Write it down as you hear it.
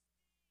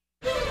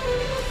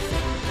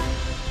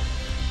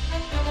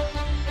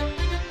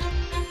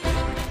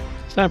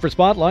It's time for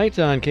Spotlight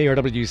on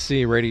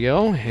KRWC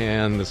Radio,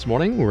 and this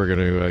morning we're going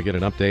to get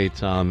an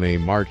update on the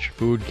March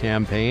food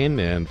campaign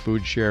and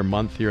Food Share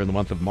Month here in the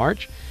month of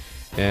March.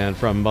 And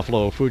from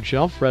Buffalo Food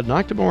Shelf, Fred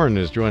Naaktgeboren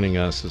is joining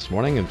us this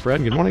morning. And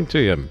Fred, good morning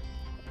to you.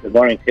 Good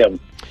morning, Tim.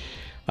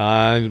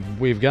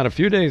 We've got a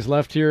few days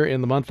left here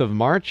in the month of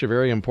March, a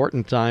very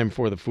important time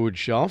for the food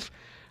shelf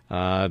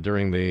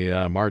during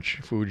the March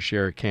Food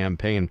Share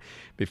campaign.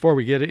 Before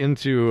we get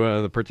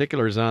into the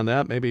particulars on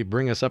that, maybe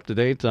bring us up to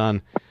date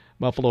on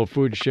Buffalo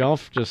Food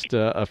Shelf, just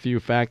a few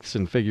facts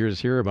and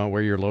figures here about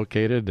where you're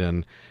located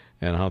and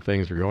how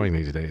things are going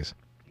these days.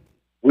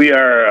 We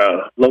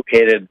are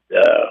located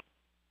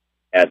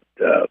at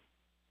right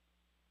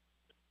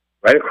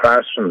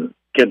across from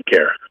Kid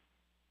Care,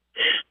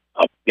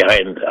 up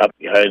behind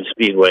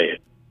Speedway.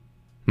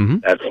 Mm-hmm.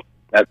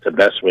 That's the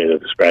best way to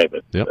describe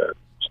it. Yep.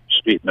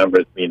 Street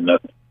numbers mean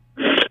nothing.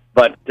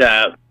 But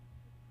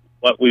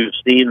what we've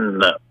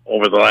seen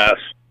over the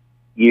last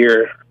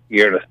year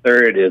and a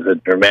third is a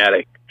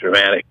dramatic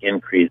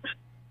increase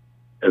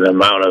in the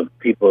amount of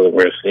people that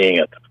we're seeing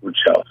at the food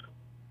shelf.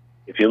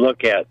 If you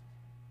look at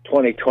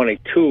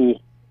 2022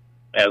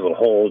 as a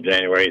whole,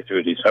 January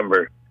through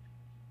December,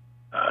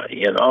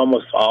 in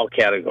almost all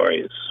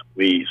categories,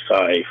 we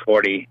saw a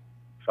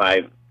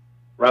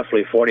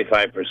roughly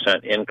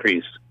 45%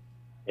 increase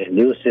in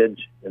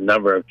usage, the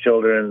number of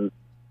children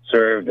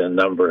served, the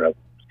number of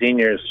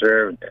seniors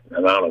served, the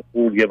amount of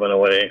food given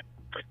away.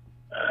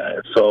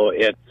 So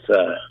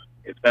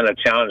it's been a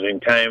challenging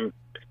time.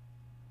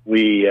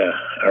 We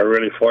are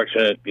really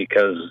fortunate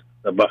because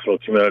the Buffalo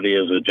community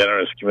is a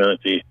generous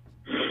community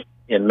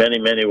in many,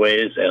 many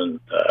ways, and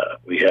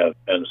we have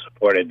been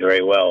supported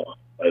very well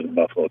by the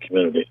Buffalo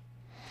community.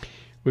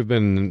 We've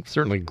been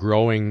certainly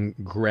growing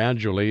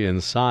gradually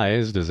in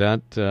size. Does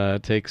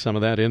that take some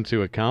of that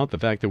into account, the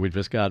fact that we've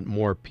just got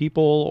more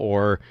people,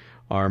 or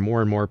are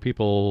more and more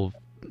people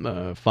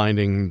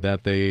finding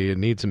that they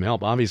need some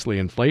help? Obviously,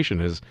 inflation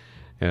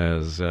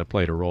has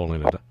played a role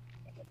in it.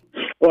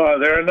 Well,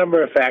 there are a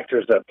number of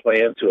factors that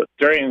play into it.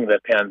 During the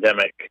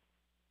pandemic,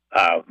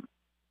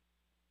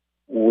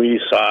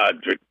 we saw a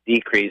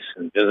decrease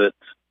in visits.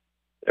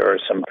 There were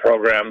some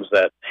programs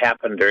that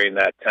happened during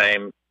that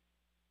time.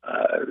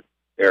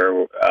 There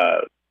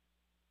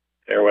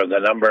was a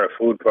number of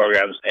food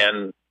programs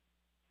and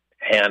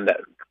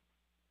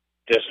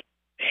just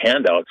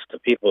handouts to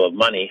people of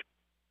money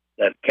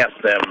that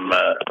kept them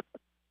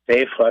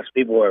safe, plus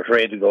people were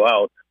afraid to go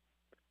out.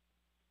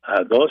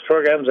 Those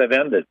programs have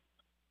ended,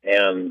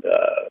 and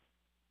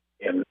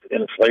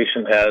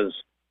inflation has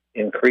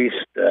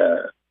increased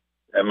the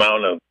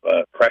amount of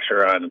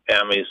pressure on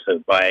families to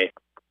buy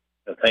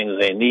the things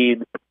they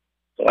need.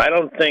 So I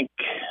don't think,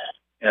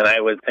 and I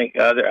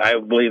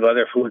believe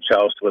other food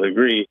shelves would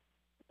agree,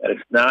 that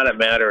it's not a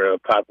matter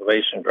of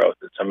population growth.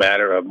 It's a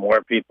matter of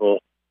more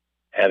people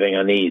having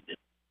a need.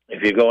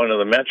 If you go into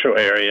the metro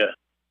area,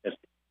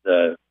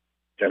 the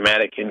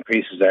dramatic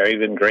increases are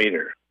even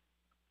greater.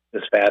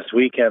 This past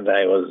weekend,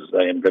 I was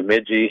in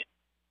Bemidji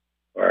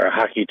for a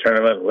hockey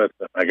tournament with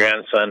my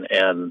grandson,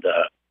 and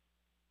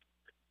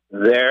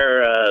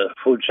their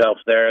food shelf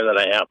there that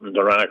I happened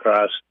to run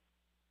across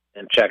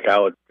and check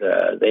out,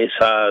 they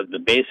saw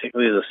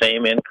basically the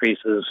same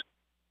increases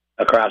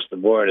across the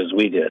board as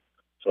we did.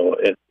 So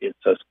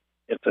it's a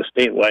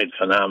statewide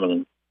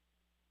phenomenon.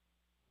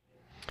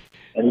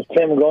 And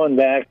Tim, going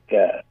back,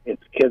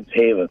 it's Kids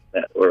Haven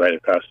that we're right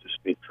across the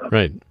street from.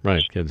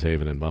 Right, Kids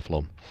Haven in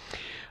Buffalo.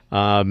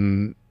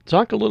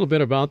 Talk a little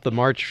bit about the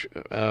March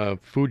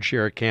Food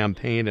Share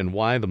campaign and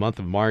why the month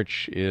of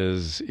March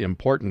is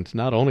important,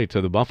 not only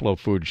to the Buffalo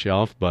food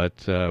shelf,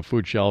 but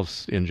food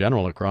shelves in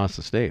general across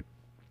the state.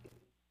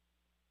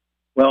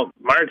 Well,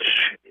 March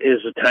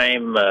is a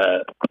time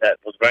that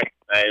was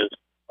recognized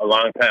a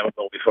long time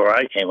ago before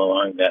I came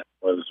along. That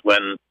was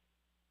when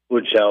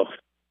food shelf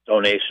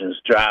donations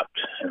dropped.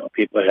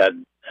 People have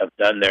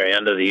done their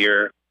end of the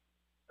year.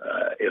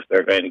 If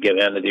they're going to give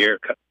end of the year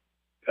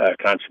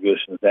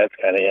contributions, that's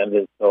kind of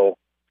ended. So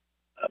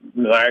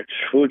March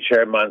Food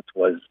Share Month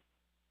was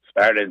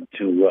started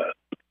to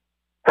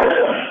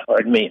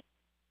meet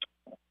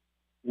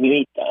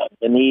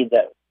the need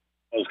that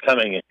was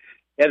coming. You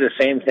had the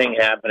same thing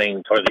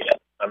happening toward the end of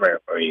summer,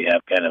 where you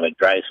have kind of a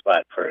dry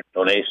spot for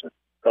donations.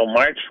 So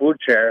March Food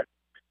Share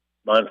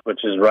Month,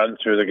 which is run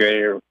through the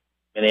greater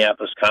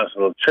Minneapolis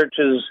Council of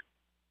Churches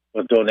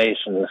with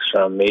donations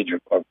from major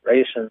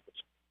corporations,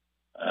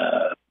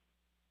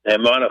 the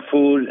amount of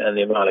food and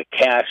the amount of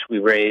cash we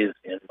raise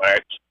in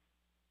March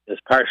is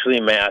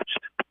partially matched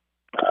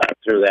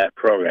through that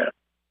program.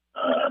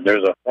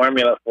 There's a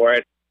formula for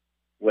it,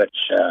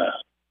 which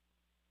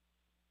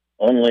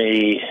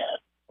only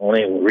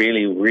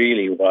really,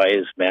 really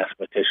wise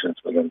mathematicians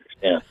would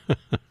understand.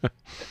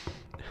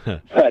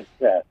 But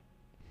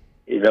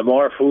the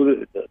more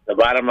food, the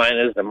bottom line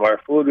is, the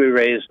more food we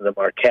raise and the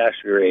more cash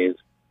we raise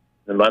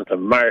in the month of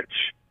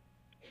March,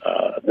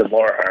 the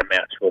more our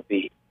match will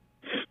be.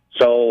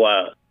 So,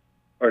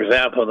 for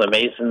example, the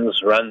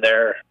Masons run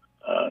their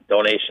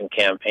donation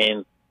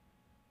campaign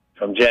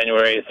from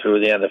January through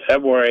the end of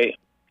February,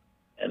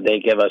 and they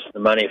give us the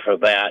money for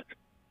that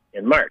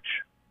in March,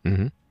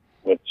 Mm-hmm.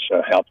 which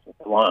helps us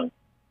along.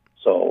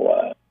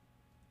 So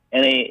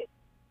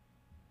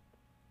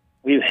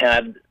we've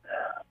had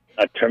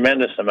a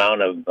tremendous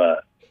amount of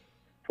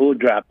food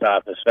dropped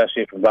off,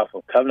 especially from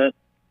Buffalo Covenant,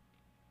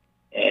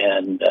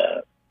 and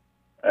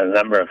a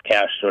number of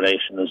cash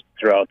donations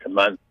throughout the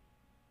month.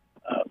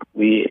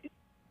 We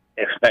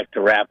expect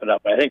to wrap it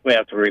up. I think we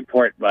have to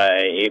report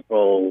by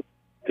April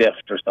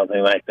 5th or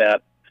something like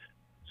that,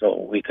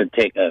 so we could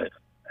take a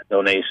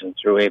donation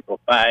through April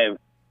 5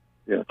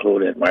 to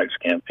include in March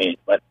campaign.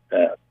 But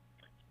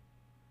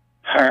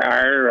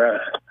our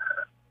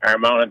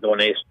amount of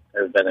donations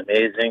has been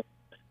amazing.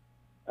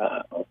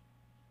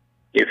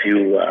 If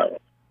you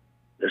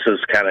this is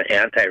kind of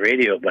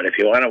anti-radio, but if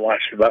you want to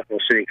watch the Buffalo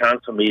City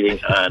Council meeting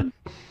on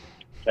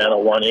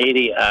Channel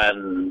 180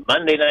 on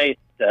Monday night,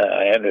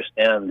 I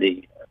understand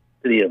the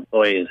city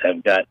employees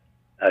have got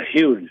a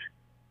huge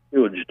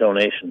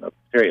donation of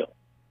material.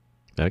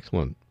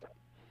 Excellent.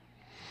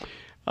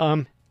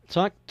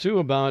 Talk too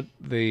about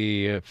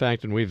the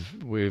fact, and we've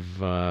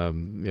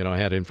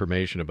had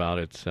information about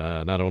it,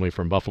 not only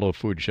from Buffalo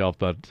Food Shelf,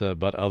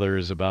 but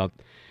others, about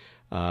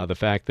the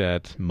fact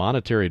that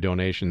monetary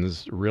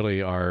donations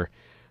really are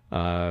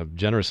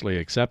generously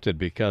accepted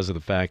because of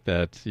the fact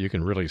that you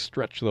can really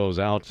stretch those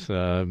out,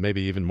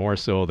 maybe even more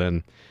so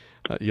than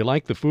you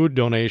like the food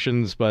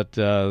donations, but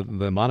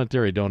the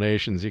monetary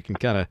donations, you can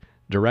kind of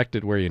direct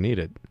it where you need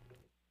it.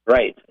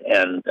 Right,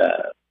 and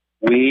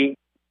we,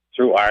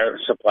 through our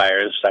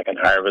suppliers, Second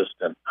Harvest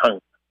and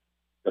Hunk,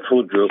 the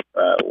food group,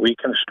 we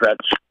can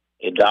stretch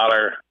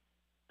 $1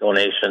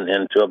 donation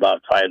into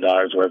about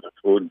 $5 worth of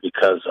food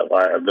because of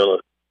our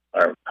ability,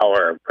 our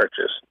power of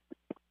purchase.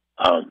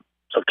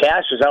 So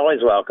cash is always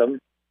welcome.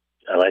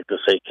 I like to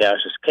say cash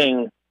is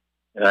king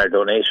in our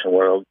donation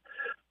world.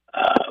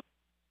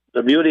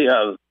 The beauty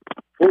of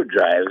food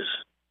drives,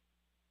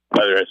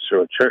 whether it's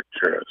through a church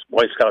or a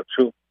Boy Scout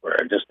troop or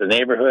just the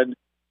neighborhood,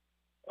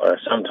 or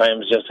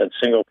sometimes just a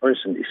single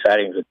person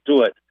deciding to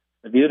do it,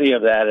 the beauty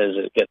of that is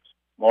it gets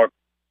more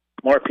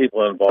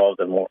people involved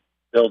and more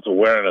builds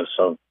awareness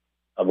of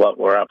what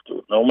we're up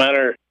to. No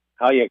matter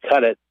how you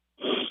cut it,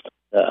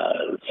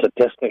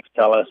 statistics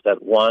tell us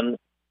that 1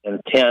 in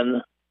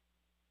 10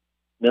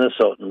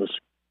 Minnesotans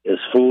is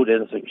food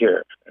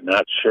insecure. They're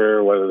not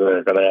sure whether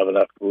they're going to have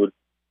enough food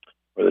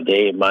for the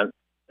day, month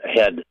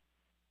ahead.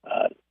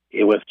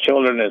 With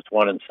children, it's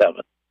 1 in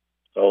 7.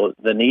 So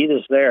the need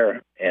is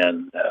there,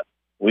 and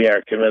we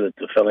are committed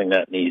to filling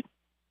that need.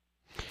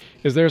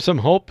 Is there some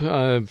hope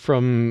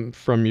from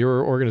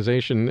your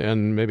organization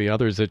and maybe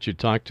others that you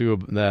talk to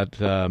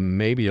that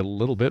maybe a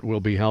little bit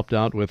will be helped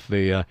out with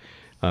the?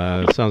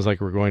 It sounds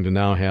like we're going to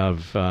now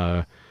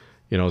have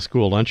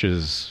school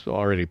lunches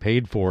already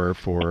paid for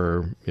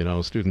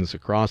students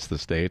across the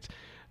state.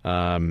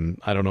 I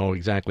don't know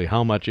exactly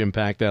how much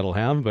impact that'll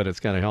have, but it's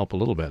got to help a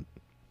little bit.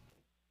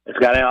 It's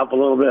got to help a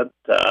little bit.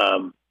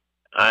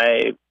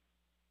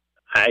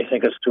 I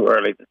think it's too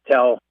early to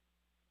tell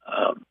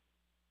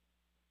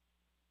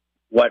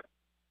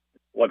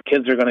what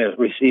kids are going to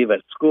receive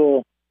at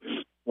school.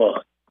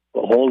 We'll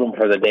hold them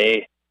for the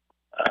day.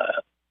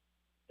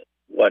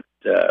 What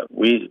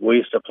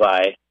we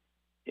supply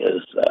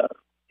is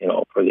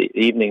for the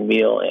evening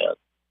meal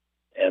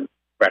and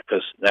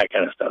breakfast and that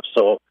kind of stuff.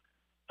 So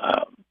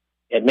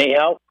it may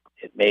help.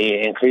 It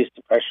may increase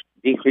the pressure,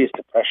 decrease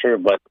the pressure,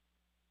 but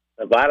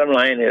the bottom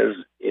line is,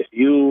 if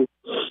you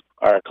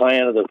are a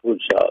client of the food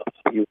shelf,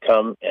 you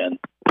come and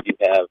you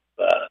have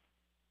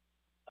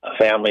a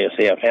family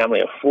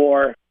of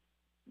 4,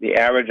 the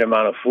average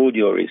amount of food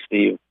you'll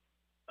receive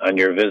on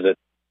your visit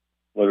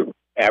will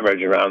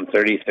average around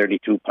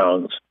 32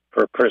 pounds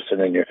per person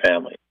in your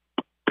family.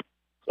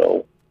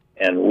 So,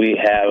 and we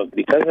have,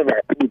 because of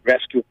our food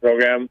rescue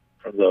program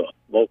from the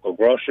local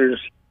grocers,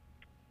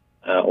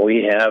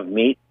 we have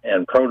meat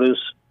and produce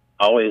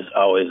always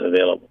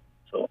available.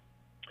 So,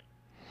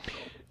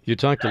 you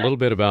talked a little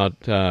bit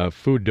about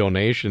food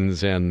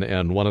donations,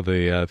 and one of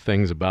the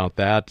things about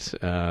that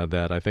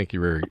that I think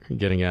you were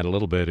getting at a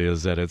little bit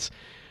is that it's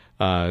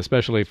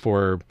especially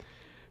for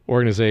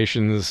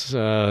organizations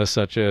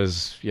such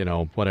as,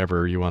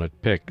 whatever you want to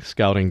pick,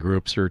 scouting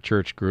groups or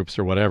church groups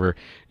or whatever.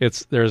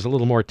 There's a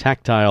little more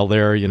tactile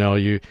there.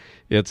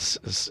 It's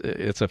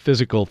a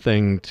physical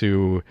thing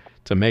to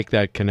make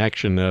that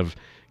connection of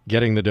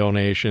getting the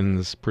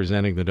donations,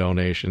 presenting the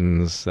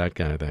donations, that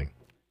kind of thing.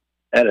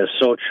 That is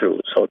so true,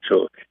 so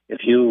true.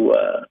 If you,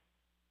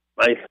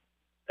 my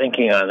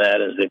thinking on that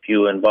is, if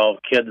you involve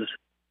kids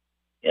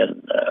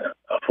in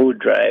a food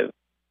drive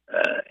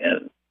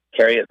and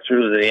carry it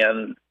through to the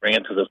end, bring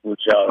it to the food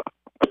shelf,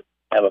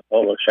 have a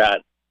photo shot,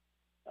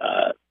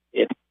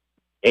 it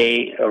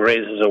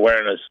raises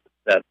awareness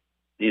that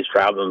these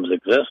problems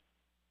exist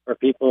for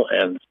people,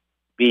 and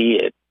B,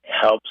 it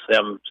helps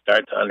them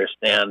start to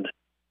understand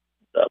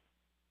the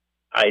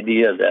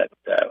idea that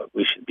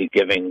we should be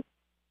giving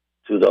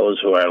to those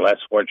who are less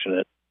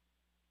fortunate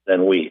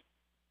than we.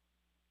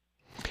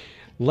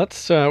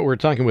 We're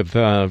talking with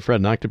Fred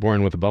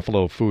Naaktgeboren with the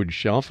Buffalo Food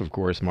Shelf. Of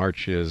course,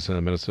 March is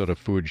Minnesota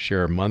Food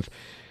Share Month.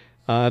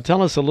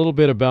 Tell us a little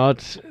bit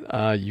about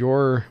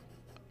your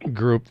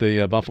group,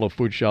 the Buffalo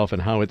Food Shelf,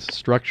 and how it's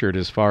structured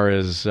as far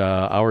as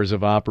hours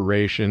of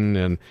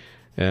operation,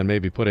 and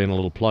maybe put in a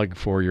little plug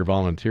for your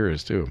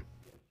volunteers, too.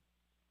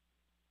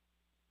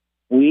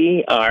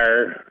 We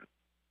are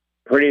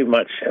pretty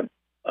much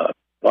a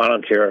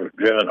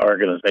volunteer-driven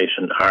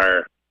organization.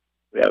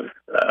 We have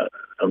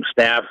some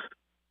staff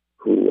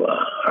who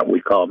we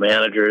call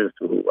managers,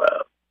 who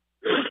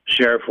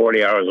share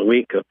 40 hours a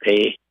week of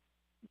pay,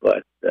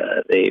 but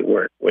they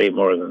work way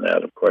more than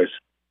that, of course.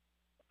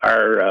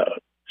 Our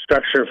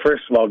structure,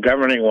 first of all,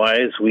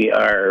 governing-wise, we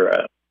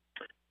are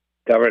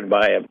governed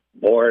by a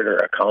board or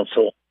a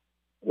council.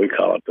 We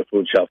call it the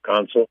Food Shelf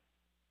Council.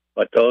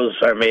 But those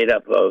are made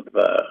up of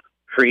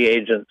free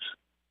agents,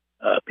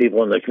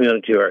 people in the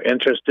community who are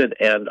interested,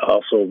 and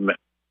also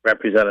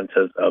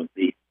representatives of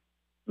the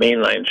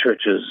mainline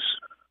churches,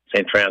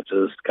 St.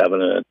 Francis,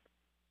 Covenant,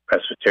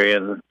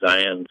 Presbyterian,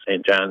 Zion,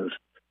 St. John's,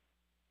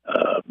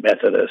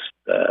 Methodist,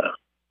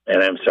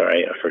 and I'm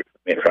sorry,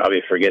 I'm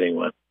probably forgetting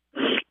one.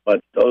 But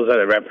those are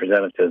the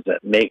representatives that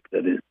make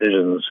the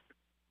decisions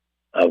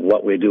of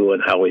what we do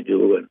and how we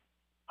do and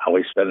how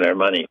we spend our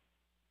money.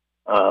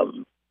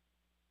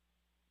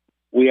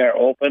 We are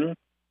open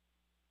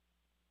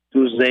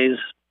Tuesdays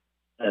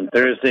and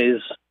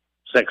Thursdays,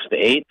 6 to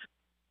 8.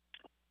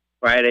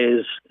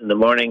 Fridays in the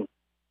morning,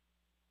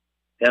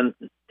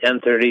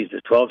 10:30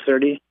 to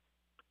 12:30.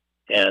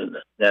 And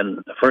then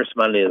the first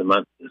Monday of the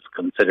month is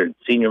considered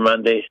Senior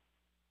Monday,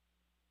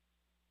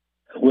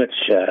 which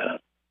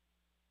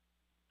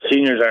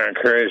seniors are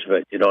encouraged,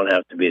 but you don't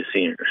have to be a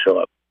senior to show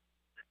up.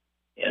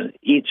 And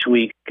each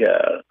week,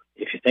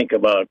 if you think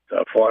about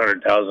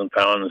 400,000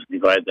 pounds,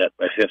 divide that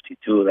by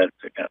 52, that's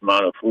the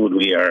amount of food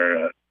we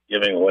are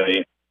giving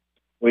away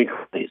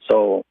weekly.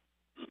 So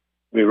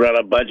we run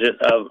a budget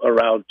of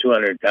around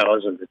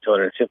 $200,000 to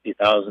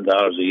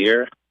 $250,000 a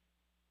year.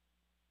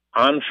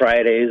 On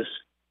Fridays,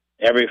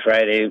 every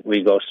Friday,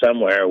 we go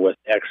somewhere with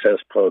excess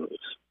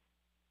produce,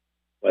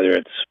 whether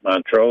it's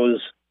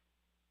Montrose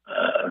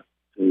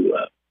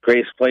to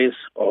Grace Place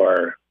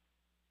or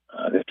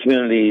the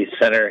community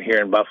center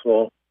here in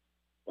Buffalo,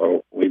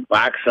 or we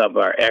box up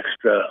our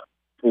extra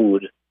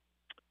food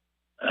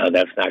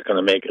that's not going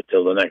to make it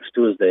till the next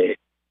Tuesday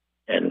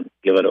and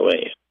give it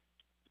away.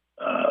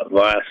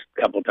 Last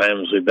couple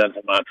times we've been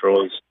to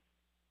Montrose,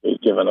 we've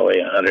given away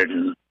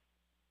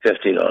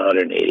 150 to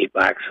 180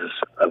 boxes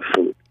of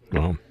food.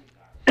 Wow.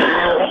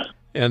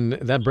 And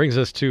that brings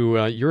us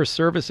to your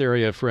service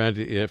area,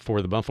 Fred,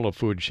 for the Buffalo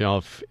Food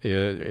Shelf.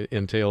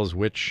 Entails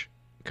which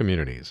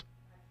communities?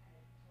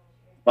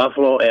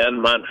 Buffalo and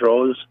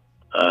Montrose.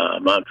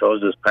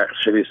 Montrose is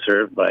partially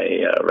served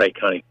by Wright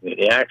County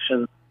Community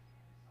Action.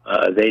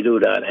 They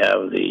do not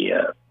have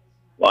the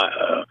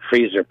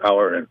freezer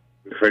power and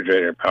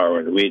refrigerator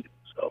power that we do.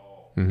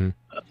 So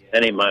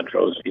many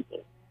Montrose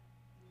people,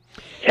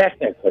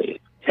 technically,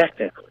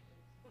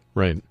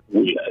 right,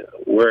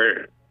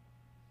 we're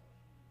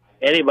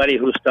anybody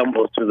who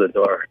stumbles through the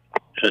door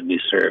should be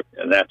served,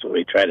 and that's what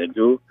we try to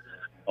do.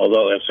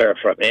 Although if they're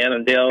from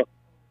Annandale,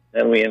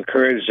 then we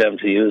encourage them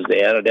to use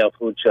the Annandale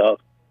Food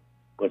Shelf,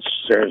 which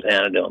serves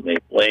Annandale,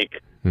 Maple Lake,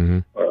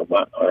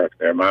 or if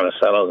they're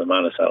Monticello, the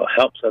Monticello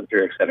Help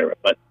Center, etc.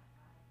 But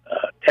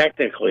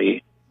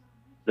technically,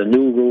 the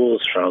new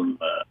rules from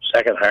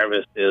Second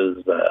Harvest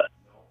is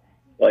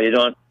well, you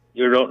don't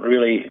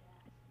really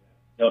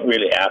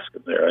ask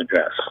them their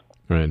address,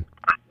 right?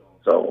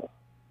 So,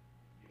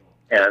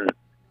 and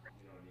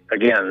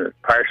again,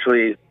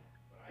 partially,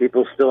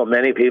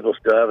 many people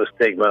still have a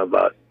stigma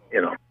about,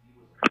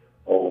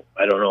 oh,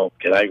 I don't know,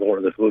 can I go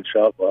to the food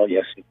shop? Well,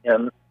 yes, you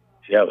can.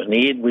 If you have a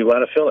need, we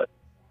want to fill it.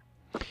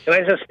 Can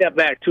I just step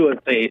back, too,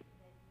 and say,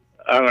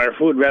 on our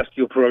food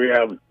rescue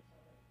program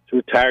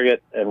through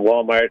Target and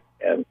Walmart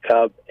and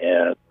Cub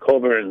and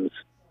Coburn's,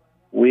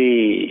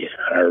 we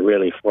are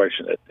really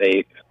fortunate.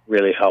 They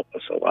really help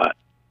us a lot.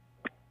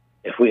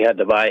 If we had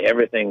to buy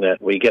everything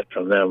that we get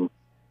from them,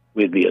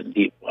 we'd be in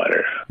deep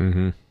water.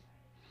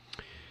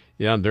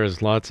 Yeah,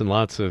 there's lots and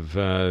lots of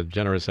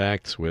generous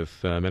acts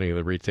with many of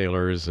the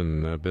retailers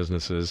and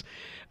businesses.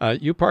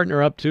 You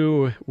partner up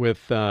too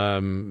with,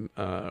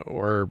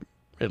 or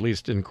at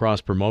least in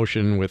cross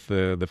promotion with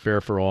the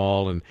Fair for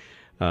All and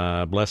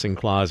Blessing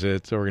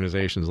Closets,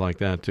 organizations like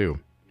that too.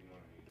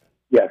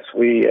 Yes,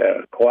 we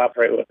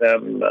cooperate with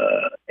them,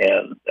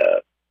 and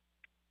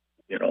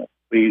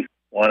we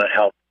want to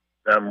help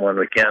them when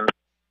we can.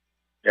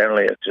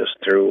 Generally, it's just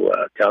through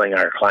telling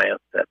our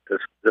clients that this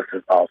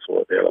is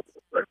also available.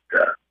 But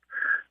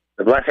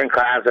the Blessing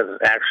Closet is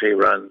actually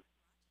run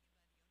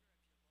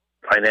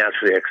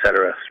financially, et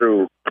cetera,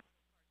 through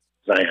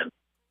Zion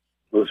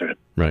Lutheran.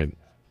 Right.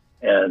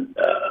 And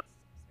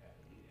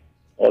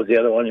what was the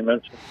other one you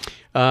mentioned?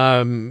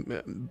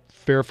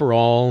 Fair for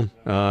All.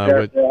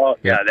 Fair for All.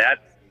 Yeah,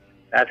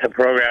 that's a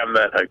program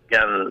that,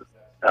 again,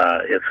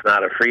 it's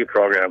not a free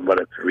program, but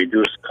it's a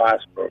reduced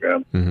cost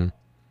program. And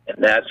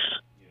that's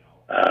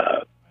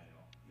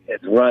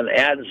It's run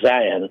at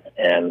Zion,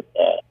 and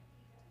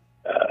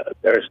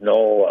there's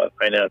no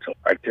financial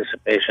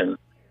participation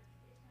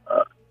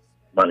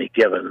money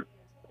given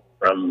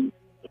from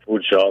the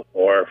food shelf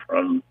or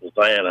from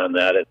Zion on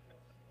that. It's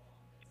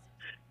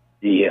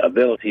the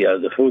ability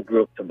of the food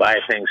group to buy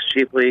things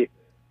cheaply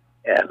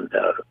and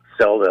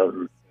sell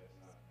them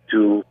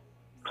to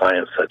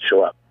clients that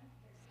show up.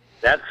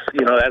 That's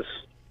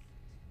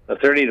a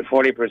 30 to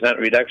 40%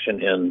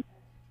 reduction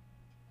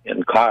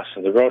in costs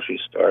of the grocery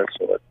store.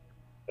 So it's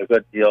a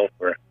good deal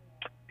for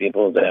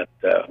people that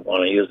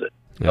want to use it.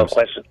 No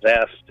questions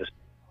asked, just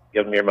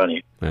give them your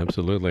money.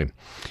 Absolutely.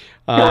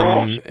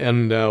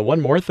 And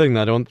one more thing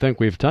that I don't think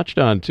we've touched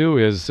on, too,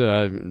 is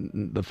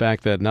the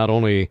fact that not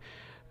only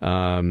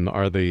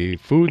are the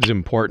foods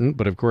important,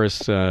 but, of course,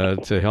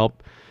 to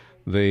help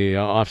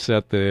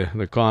offset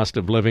the cost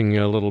of living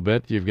a little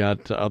bit, you've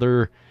got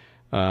other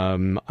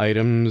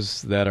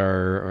items that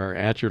are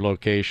at your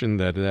location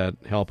that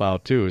help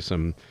out, too.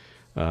 Some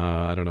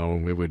I don't know,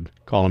 we would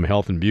call them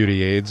health and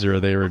beauty aids, or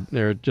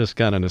they're just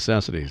kind of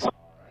necessities.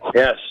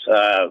 Yes,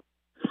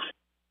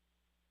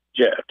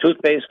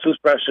 toothpaste,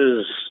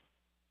 toothbrushes,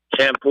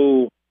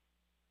 shampoo,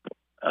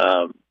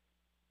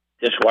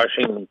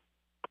 dishwashing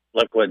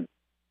liquid,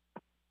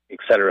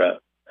 etc.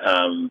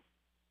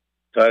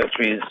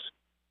 Toiletries,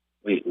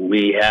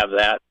 we have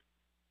that.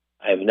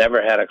 I've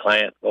never had a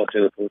client go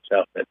to the food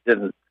shelf that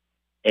didn't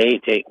A,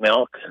 take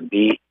milk, and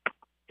B,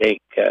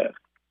 take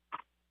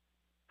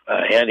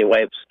handy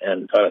wipes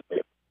and toilet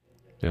paper.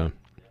 Yeah.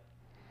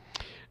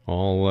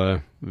 All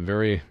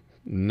very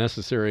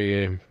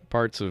necessary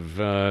parts of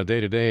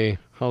day-to-day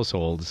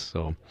households.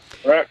 So,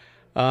 correct.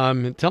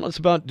 Tell us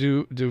about,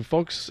 do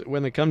folks,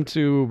 when they come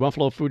to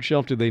Buffalo Food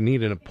Shelf, do they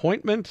need an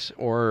appointment,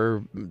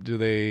 or do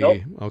they?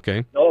 Nope.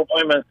 Okay. No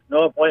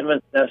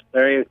appointments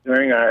necessary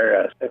during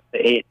our 6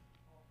 to 8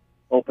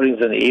 openings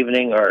in the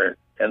evening, or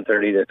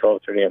 10:30 to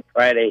 12:30 on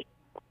Friday.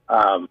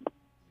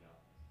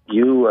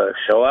 You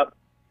show up.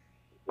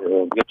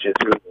 We'll get you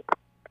through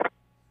the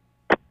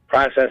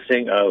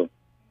processing of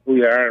who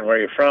you are and where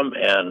you're from,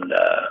 and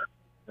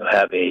you'll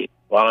have a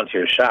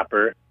volunteer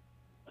shopper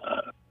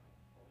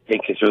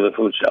take you through the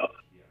food shelf.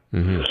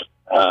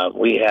 Mm-hmm.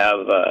 We have,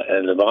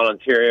 in the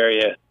volunteer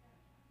area,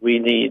 we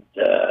need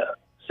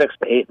 6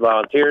 to 8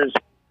 volunteers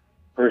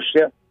per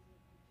shift.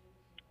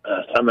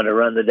 Someone to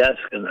run the desk,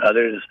 and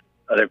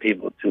other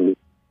people to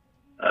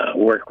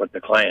work with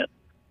the client.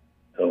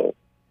 So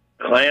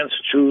clients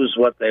choose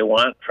what they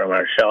want from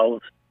our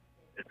shelves.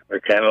 We're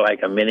kind of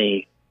like a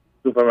mini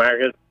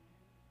supermarket,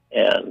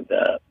 and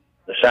the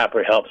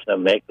shopper helps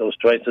them make those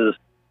choices,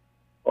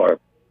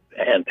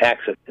 and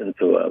packs it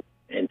into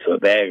a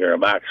bag or a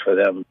box for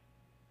them,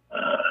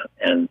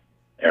 and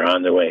they're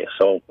on their way.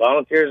 So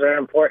volunteers are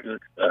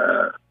important.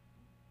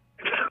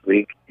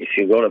 If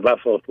you go to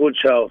Buffalo Food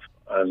Shelf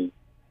on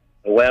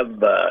the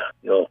web,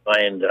 you'll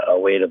find a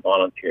way to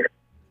volunteer.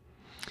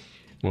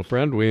 Well,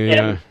 Fred,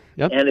 and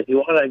if you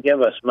want to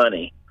give us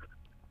money,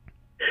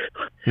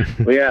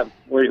 we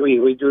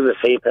do the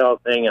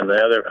PayPal thing and the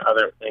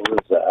other things.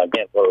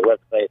 Again, go to the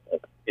website and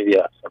give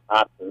you some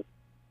options.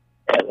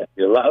 And if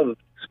you love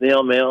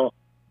snail mail,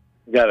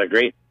 we got a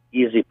great,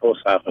 easy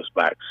post office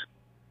box.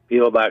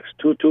 P.O. Box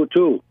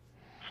 222.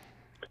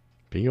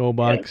 P.O.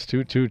 Box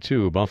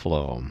 222,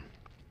 Buffalo.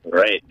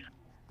 Right.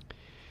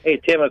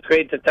 Hey, Tim, it's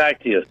great to talk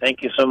to you.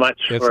 Thank you so much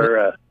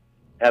for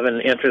having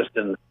an interest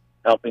in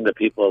helping the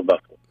people of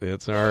Buffalo.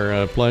 It's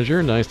our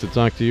pleasure. Nice to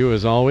talk to you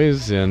as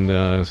always, and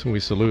we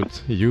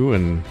salute you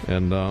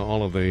and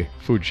all of the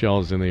food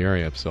shelves in the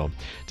area. So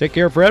take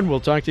care, Fred.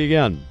 We'll talk to you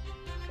again.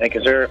 Thank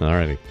you, sir. All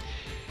righty.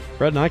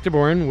 Fred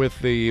Naaktgeboren with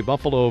the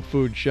Buffalo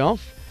Food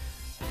Shelf,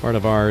 part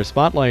of our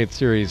Spotlight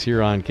series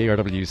here on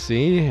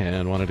KRWC,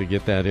 and wanted to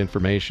get that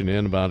information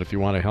in about if you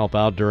want to help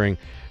out during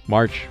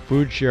March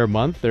Food Share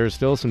Month. There's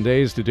still some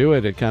days to do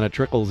it. It kind of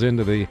trickles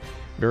into the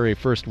very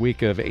first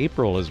week of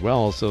April as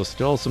well, so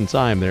still some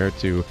time there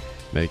to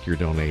make your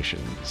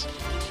donations.